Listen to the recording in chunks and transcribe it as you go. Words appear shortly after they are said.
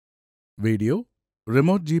Video: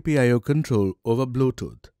 Remote GPIO Control over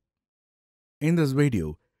Bluetooth. In this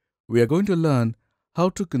video, we are going to learn how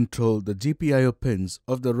to control the GPIO pins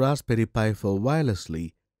of the Raspberry Pi 4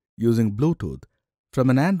 wirelessly using Bluetooth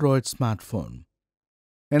from an Android smartphone.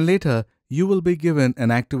 And later, you will be given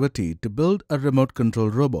an activity to build a remote control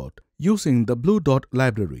robot using the BlueDot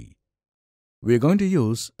library. We are going to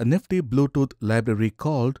use a nifty Bluetooth library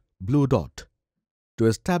called BlueDot to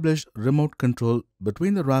establish remote control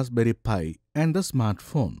between the Raspberry Pi and the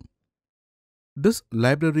smartphone. This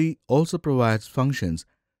library also provides functions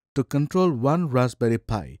to control one Raspberry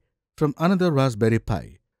Pi from another Raspberry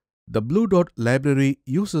Pi. The BlueDot library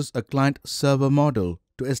uses a ClientServer Model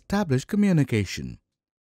to establish communication.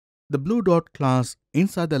 The BlueDot class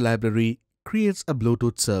inside the library creates a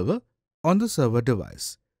Bluetooth server on the server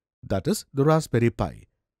device, that is the Raspberry Pi,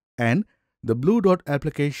 and the BlueDot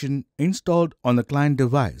application installed on the client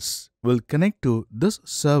device will connect to this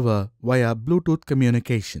server via Bluetooth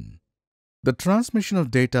communication. The transmission of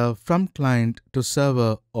data from client to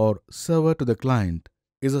server or server to the client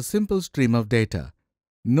is a simple stream of data.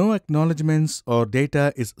 No acknowledgments or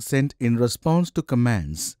data is sent in response to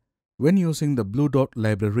commands when using the BlueDot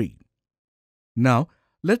library. Now,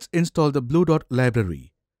 let's install the BlueDot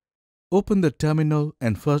library. Open the terminal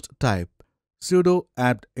and first type sudo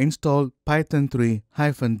apt install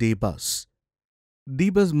python3-dbus.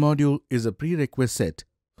 Dbus module is a prerequisite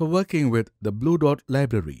for working with the BlueDot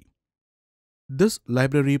library. This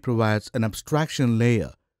library provides an abstraction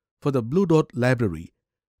layer for the BlueDot library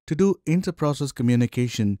to do inter-process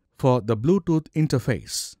communication for the Bluetooth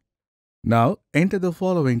interface. Now enter the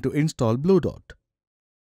following to install BlueDot.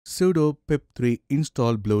 Sudo pip3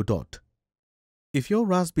 install BlueDot. If your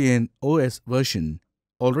Raspbian OS version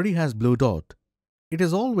already has BlueDot, it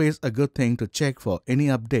is always a good thing to check for any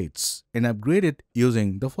updates and upgrade it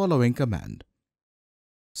using the following command.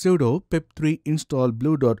 Sudo pip3 install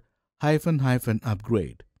BlueDot --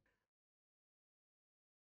 upgrade.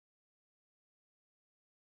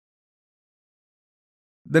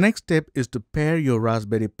 The next step is to pair your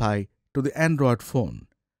Raspberry Pi to the Android phone.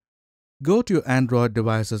 Go to your Android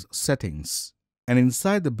device's settings and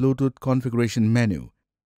inside the Bluetooth configuration menu,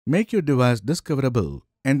 make your device discoverable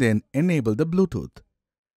and then enable the Bluetooth.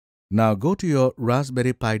 Now go to your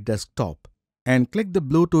Raspberry Pi desktop and click the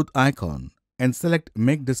Bluetooth icon and select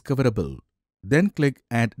Make Discoverable. Then click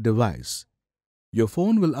Add Device. Your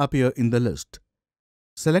phone will appear in the list.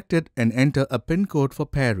 Select it and enter a PIN code for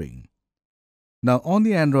pairing. Now on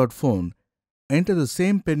the Android phone, enter the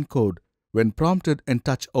same PIN code when prompted and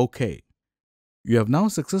touch OK. You have now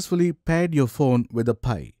successfully paired your phone with the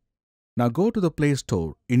Pi. Now go to the Play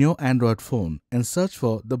Store in your Android phone and search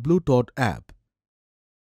for the BlueDot app.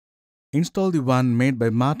 Install the one made by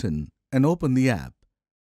Martin and open the app.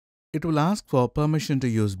 It will ask for permission to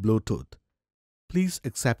use Bluetooth. Please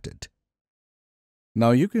accept it.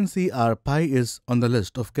 Now you can see our Pi is on the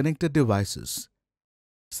list of connected devices.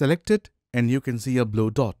 Select it and you can see a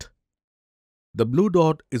blue dot. The blue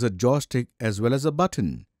dot is a joystick as well as a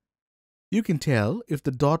button. You can tell if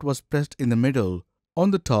the dot was pressed in the middle,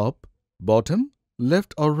 on the top, bottom,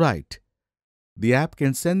 left or right. The app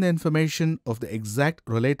can send the information of the exact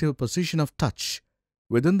relative position of touch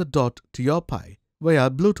within the dot to your Pi via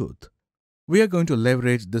Bluetooth. We are going to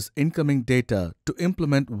leverage this incoming data to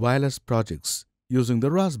implement wireless projects using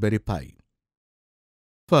the Raspberry Pi.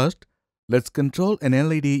 First, let's control an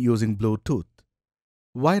LED using Bluetooth.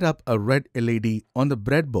 Wire up a red LED on the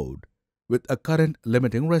breadboard with a current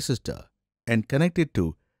limiting resistor and connect it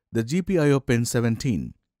to the GPIO pin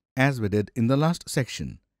 17 as we did in the last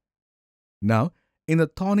section. Now, in the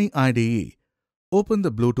Thorny IDE, open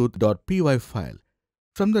the bluetooth.py file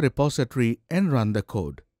from the repository and run the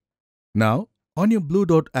code. Now, on your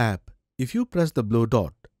BlueDot app, if you press the blue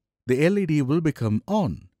dot, the LED will become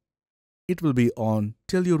on. It will be on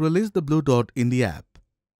till you release the blue dot in the app.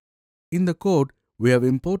 In the code, we have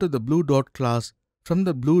imported the BlueDot class from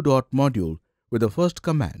the BlueDot module with the first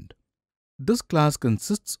command. This class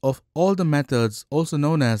consists of all the methods, also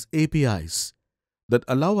known as APIs, that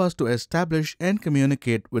allow us to establish and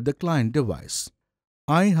communicate with the client device.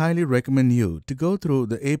 I highly recommend you to go through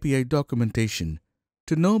the API documentation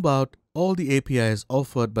to know about all the APIs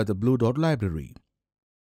offered by the BlueDot library.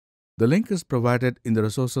 The link is provided in the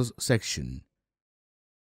resources section.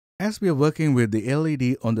 As we are working with the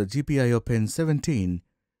LED on the GPIO pin 17,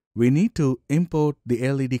 we need to import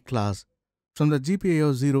the LED class from the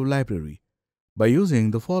GPIO 0 library by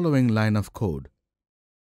using the following line of code.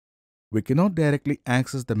 We cannot directly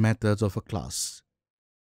access the methods of a class.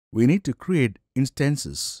 We need to create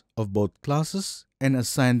instances of both classes and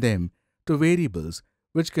assign them to variables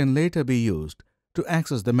which can later be used to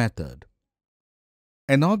access the method.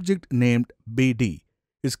 An object named BD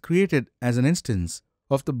is created as an instance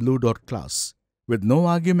of the BlueDot class with no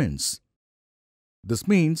arguments. This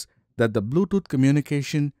means that the Bluetooth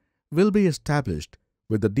communication will be established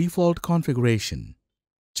with the default configuration.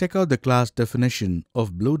 Check out the class definition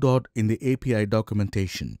of BlueDot in the API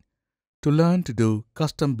documentation to learn to do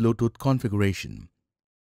custom Bluetooth configuration.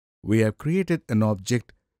 We have created an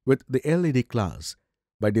object with the LED class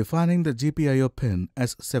by defining the GPIO pin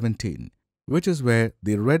as 17, which is where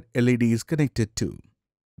the red LED is connected to.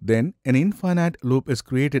 Then an infinite loop is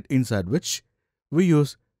created inside which we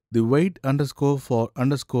use the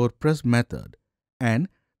wait_for_press method and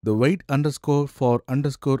the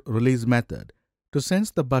wait_for_release method to sense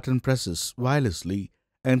the button presses wirelessly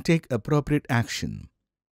and take appropriate action.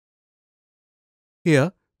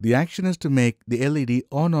 Here, the action is to make the LED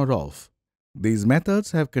on or off. These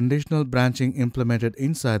methods have conditional branching implemented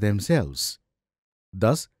inside themselves.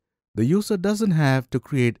 Thus, the user doesn't have to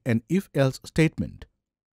create an if-else statement.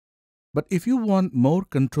 But if you want more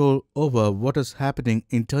control over what is happening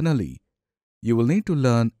internally, you will need to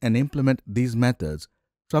learn and implement these methods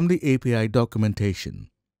from the API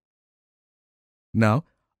documentation. Now,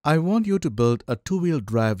 I want you to build a two-wheel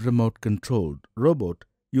drive remote-controlled robot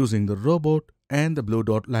using the robot and the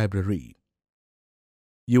BlueDot library.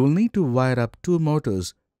 You will need to wire up two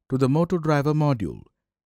motors to the motor driver module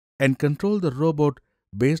and control the robot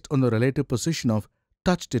based on the relative position of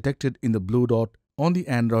touch detected in the BlueDot on the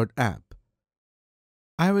Android app.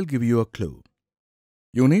 I will give you a clue.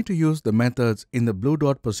 You need to use the methods in the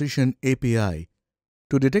BlueDot position API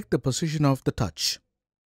to detect the position of the touch.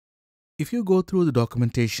 If you go through the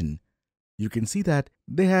documentation, you can see that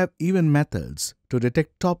they have even methods to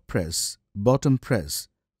detect top press, bottom press,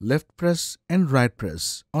 left press and right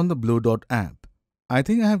press on the BlueDot app. I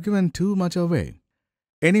think I have given too much away.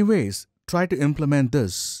 Anyways, try to implement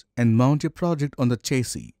this and mount your project on the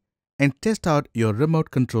chassis and test out your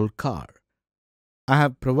remote-controlled car. I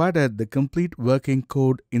have provided the complete working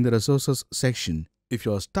code in the resources section if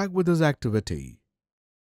you are stuck with this activity.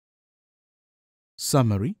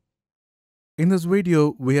 Summary. In this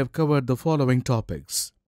video, we have covered the following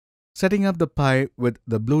topics: setting up the Pi with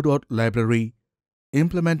the BlueDot library,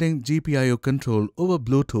 implementing GPIO control over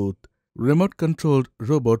Bluetooth, remote-controlled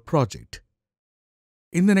robot project.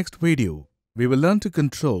 In the next video, we will learn to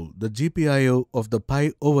control the GPIO of the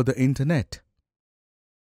Pi over the internet.